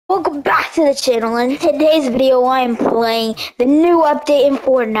Welcome back to the channel. In today's video I am playing the new update in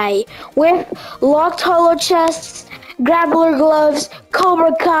Fortnite with locked hollow chests, grappler gloves,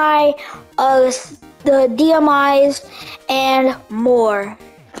 Cobra Kai, the DMIs, and more.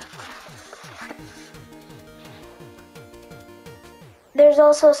 There's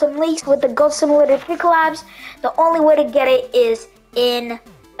also some leaks with the Goat Simulator 3 collabs. The only way to get it is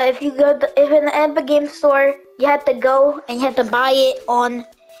if in the Epic Game Store, you have to go and you have to buy it on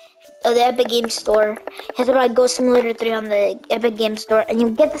the Epic Game Store. You have to buy Goat Simulator 3 on the Epic Game Store, and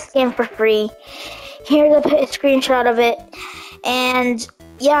you get the skin for free. Here's a screenshot of it, and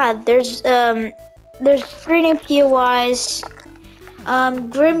yeah, there's 3 new POIs.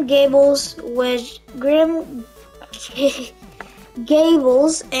 Grim Gables with Grim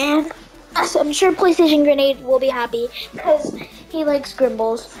Gables, and I'm sure PlayStation Grenade will be happy because he likes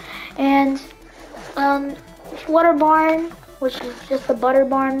Grimbles, and Water Barn, which is just a butter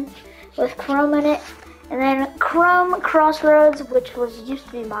barn with Chrome in it, and then Chrome Crossroads, which used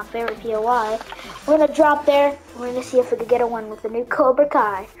to be my favorite POI. We're gonna drop there. We're gonna see if we can get a one with the new Cobra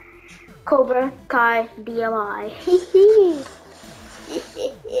Kai DMI.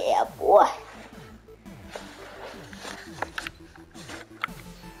 Yeah, boy.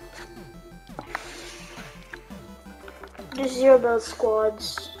 Just 0 build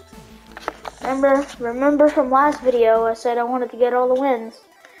squads. Remember from last video, I said I wanted to get all the wins.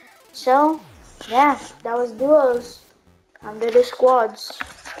 So, yeah, that was duos. I'm gonna do squads.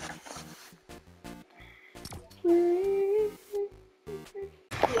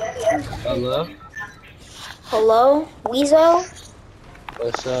 Hello? Hello, Weezo?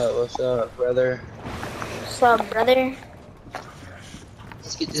 What's up, brother? What's up, brother?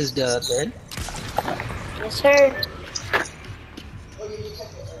 Let's get this done, man. Yes, sir.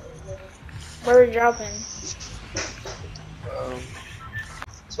 Where are we dropping?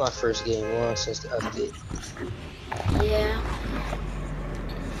 It's my first game on since the update. Yeah.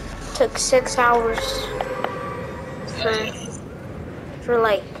 Took 6 hours for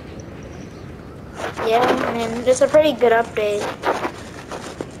like, yeah, I mean, it's a pretty good update.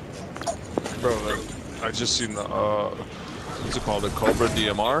 Bro, like, I just seen the, what's it called, the Cobra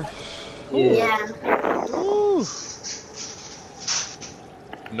Dmr? Yeah. Ooh.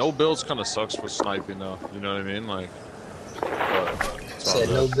 No builds kind of sucks for sniping though, you know what I mean? Like, Said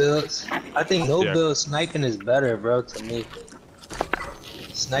no builds? I think no build sniping is better, bro, to me.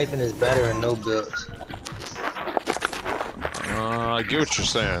 Sniping is better than no builds. I get what you're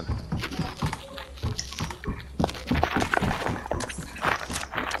saying.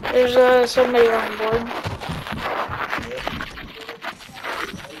 There's somebody on board.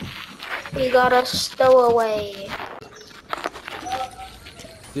 We got a stowaway.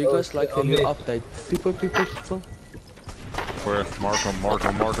 Do you guys like the new update? People. Where? Mark him. Oh,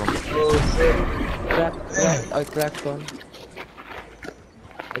 shit. I cracked one.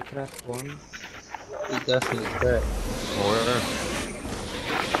 He definitely cracked. Where?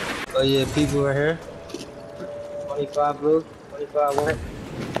 Oh, yeah, people are here. 25 blue, 25 white.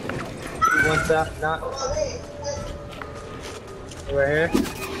 1 top, knock. Right here.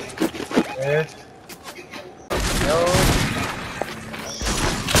 Here. No.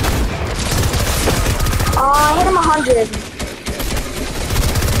 I hit him 100.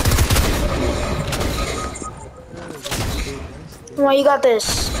 Come on, you got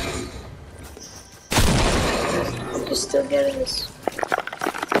this. I'm still getting this.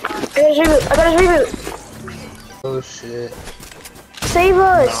 I got his reboot. Oh, shit. Save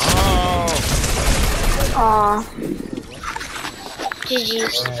us. No. Aw.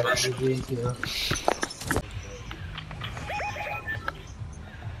 GG's. GG's, yeah.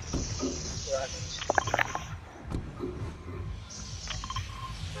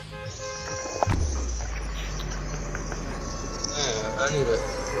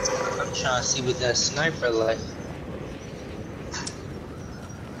 I'm trying to see what that sniper like.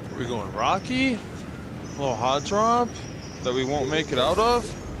 We going Rocky? A little hot drop that we won't make it out of?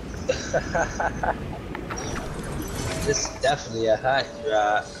 This is definitely a hot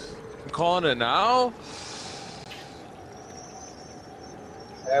drop. You calling it now?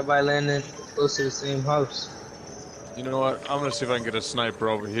 Everybody landing close to the same house. You know what? I'm gonna see if I can get a sniper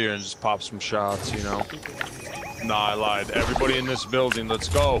over here and just pop some shots, you know? Nah, I lied. Everybody in this building, let's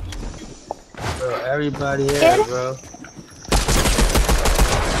go. Bro, everybody here, bro.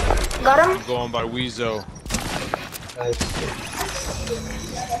 Got him? I'm going by Weezo. Nice.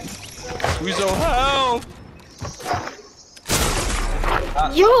 Weezo, help!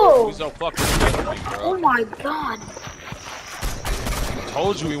 Yo! Weezo fucking killed me, bro. Oh my god.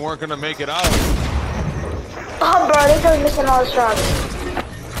 Told you we weren't gonna make it out. Oh, bro, they are missing all the shots.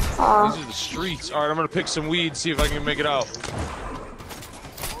 These are the streets. Alright, I'm gonna pick some weed, see if I can make it out.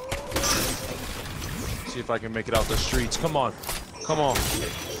 See if I can make it out the streets. Come on. Come on.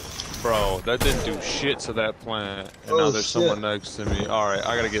 Bro, that didn't do shit to that plant. And now there's someone next to me. Alright,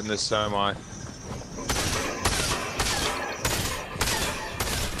 I gotta get in this semi.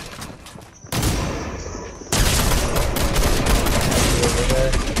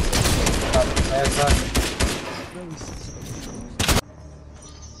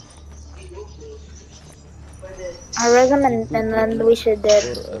 I recommend, and then we should dip.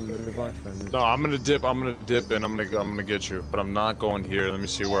 No, I'm gonna dip, and I'm gonna get you. But I'm not going here. Let me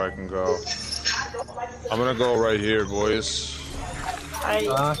see where I can go. I'm gonna go right here, boys. I need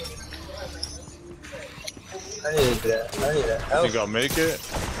that. I need that help. Think I'll make it?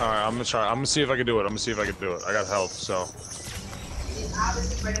 Alright, I'm gonna try. I'm gonna see if I can do it. I got health, so.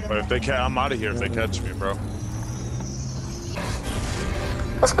 But if they can't, I'm out of here if they catch me, bro.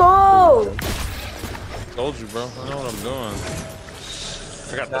 Let's go! Told you, bro. I know what I'm doing.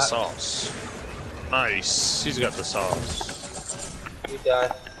 I got the sauce. Nice. He's got the sauce. You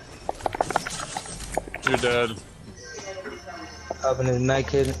died. You're dead. Up in his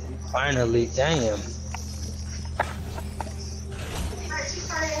naked. Finally, damn.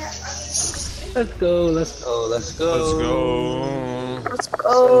 Let's go, let's go, let's go. Let's go. Let's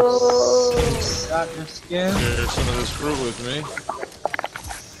go. Got your skin. Share some of this fruit with me.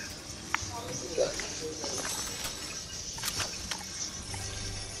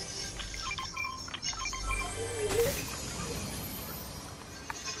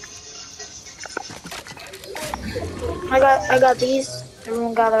 I got these.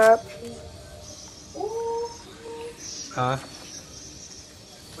 Everyone gather up. Huh?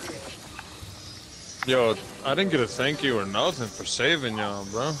 Yo, I didn't get a thank you or nothing for saving y'all,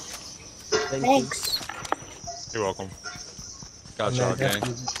 bro. Thanks. You're welcome. Got y'all, gang.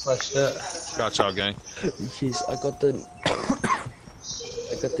 Flushed up. Got y'all, gang. Jeez, I got the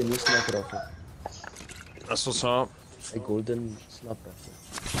new sniper rifle. That's what's up. A golden sniper rifle.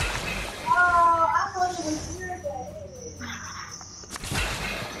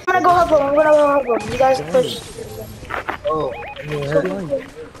 I'm gonna go help him. You guys push. Oh,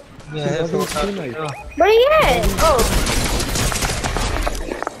 yeah, headphones. Where are you at? Oh.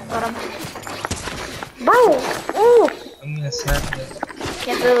 Got him. Bro! Ooh! I'm gonna snap it.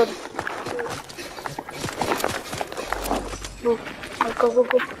 Can't build. Go, go, go,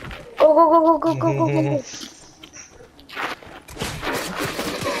 go. Go, go, go, go, go, go, go, go, go.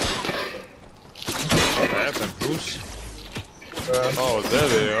 What happened, Bruce? Oh, there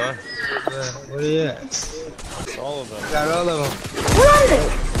they are. Where are you at? That's all of them. Got all of them. What are they?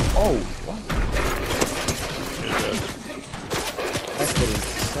 Oh, what?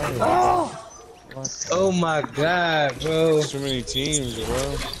 Oh! What? Oh my god, bro. Too many teams,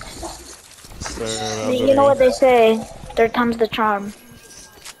 bro. You know what they say? Third time's the charm.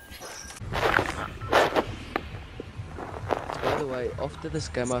 By the way, after this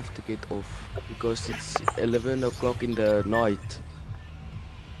game I have to get off because it's 11 o'clock in the night.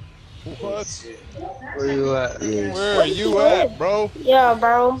 What? Where you at? Yes. Where are you at, bro? Yeah,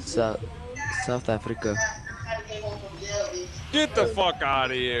 bro. South Africa. Get the fuck out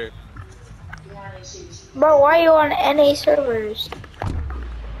of here. Bro, why are you on NA servers?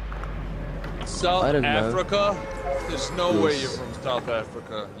 South I don't know. Africa? There's no way you're from South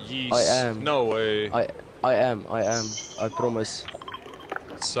Africa. Yeast. I am. No way. I am. I promise.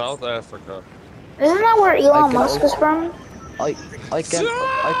 South Africa. Isn't that where Elon can Musk is from? I can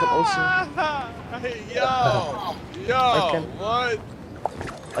also Yo, what?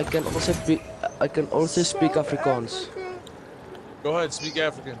 I can also speak Afrikaans. Go ahead, speak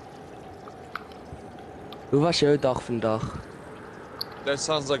African. Hoe was jouw dag vandaag? That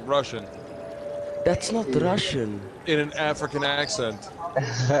sounds like Russian. That's not Russian. In an African accent.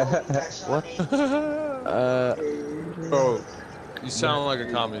 What? Bro, you sound like a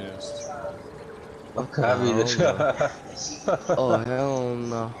communist. Okay. Oh hell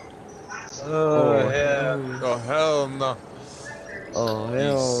no. Oh, yeah. Oh, hell no. Oh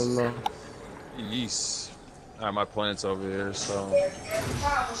hell no. Yeast. Alright, my plant's over here, so.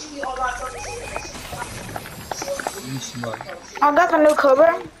 You smart. I got the new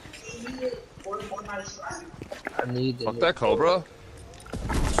Cobra. I need the Fuck that Cobra.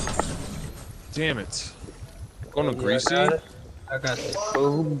 Damn it. Going to Greasy? I got the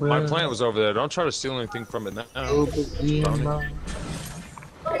Cobra. My plant was over there. Don't try to steal anything from it now. Cobra Dmr.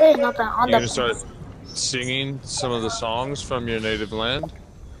 There's nothing on You're gonna the. start singing some of the songs from your native land?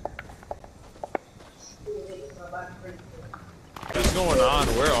 What's going on?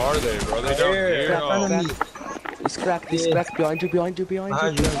 Where are they, bro? They down here? Oh. He's cracked, he's cracked. Behind you, behind you, behind you,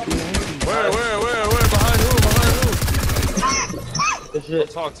 behind you. Where? Behind who? Don't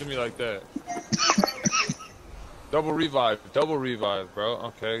talk to me like that. Double revive, bro.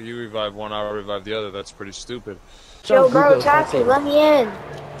 Okay, you revive one, I revive the other. That's pretty stupid. Yo, bro, Taxi, let me in.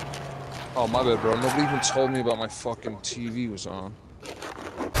 Oh, my bad, bro. Nobody even told me about my fucking TV was on.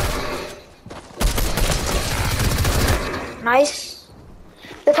 Nice.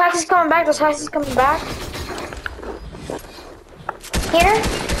 The taxi's coming back. The taxi's coming back. Here.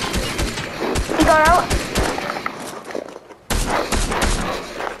 He got out.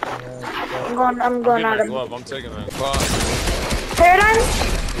 I'm going out of him. I'm taking that glove. Paradigm.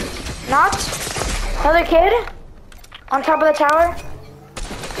 Knocked. Another kid. On top of the tower.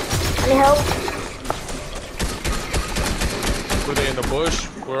 Any help? Were they in the bush?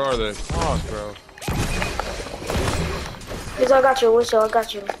 Where are they? Fuck, bro. Whistle, I got you. Whistle, I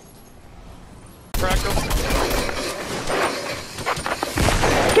got you. Crack them.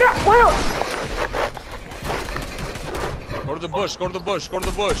 Get up! Wow! Go to the bush. Go to the bush. Go to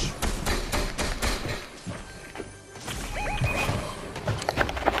the bush.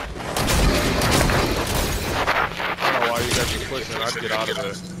 I don't know why you guys are pushing. I'd get out of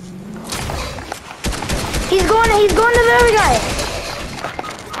there. He's going to the other guy.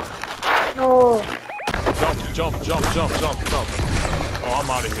 No. Jump. Oh, I'm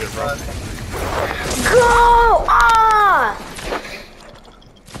out of here, bro. Go! Ah!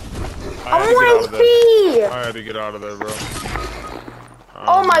 I'm 1 HP! I had to get out of there, bro.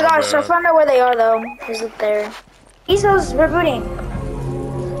 Oh my gosh, I found out where they are though. Is it there? Ezo's rebooting.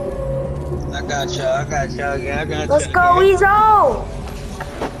 I got you again. Let's go, Ezo!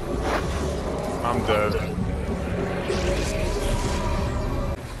 I'm dead.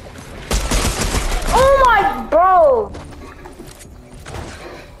 Oh my, bro!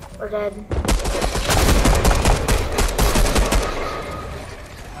 We're dead.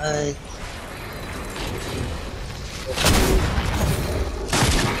 Hi.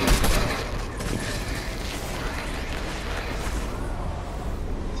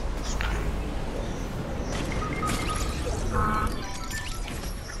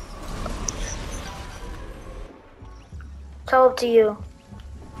 It's all up to you.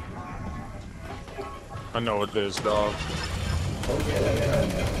 I know what it is, dog.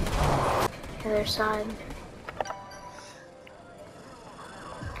 Other side.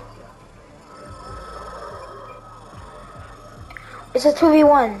 It's a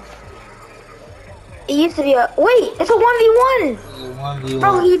 2v1. It used to be a wait. It's a 1v1. 1v1.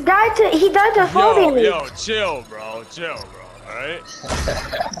 Bro, he died to fall damage. Yo, chill, bro. Alright?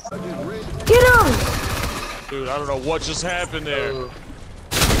 Get him! Dude, I don't know what just happened there. No,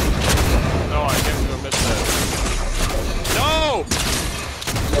 I can't even miss that. No!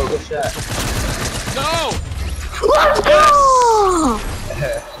 Yo, good shot. No! Let's go!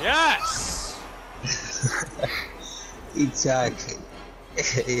 Yes! Exactly.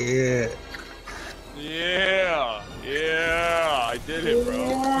 Yeah. Yeah, I did it, bro.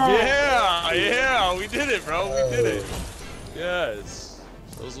 Yeah, we did it, bro. We did it. Yes.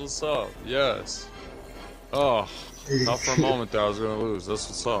 That's what's up. Yes. Oh, not for a moment there I was gonna lose. That's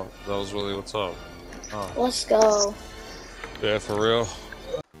what's up. That was really what's up. Oh. Let's go. Yeah, for real.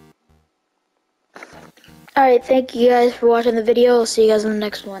 Alright, thank you guys for watching the video. I'll see you guys in the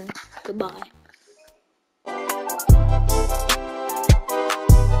next one. Goodbye.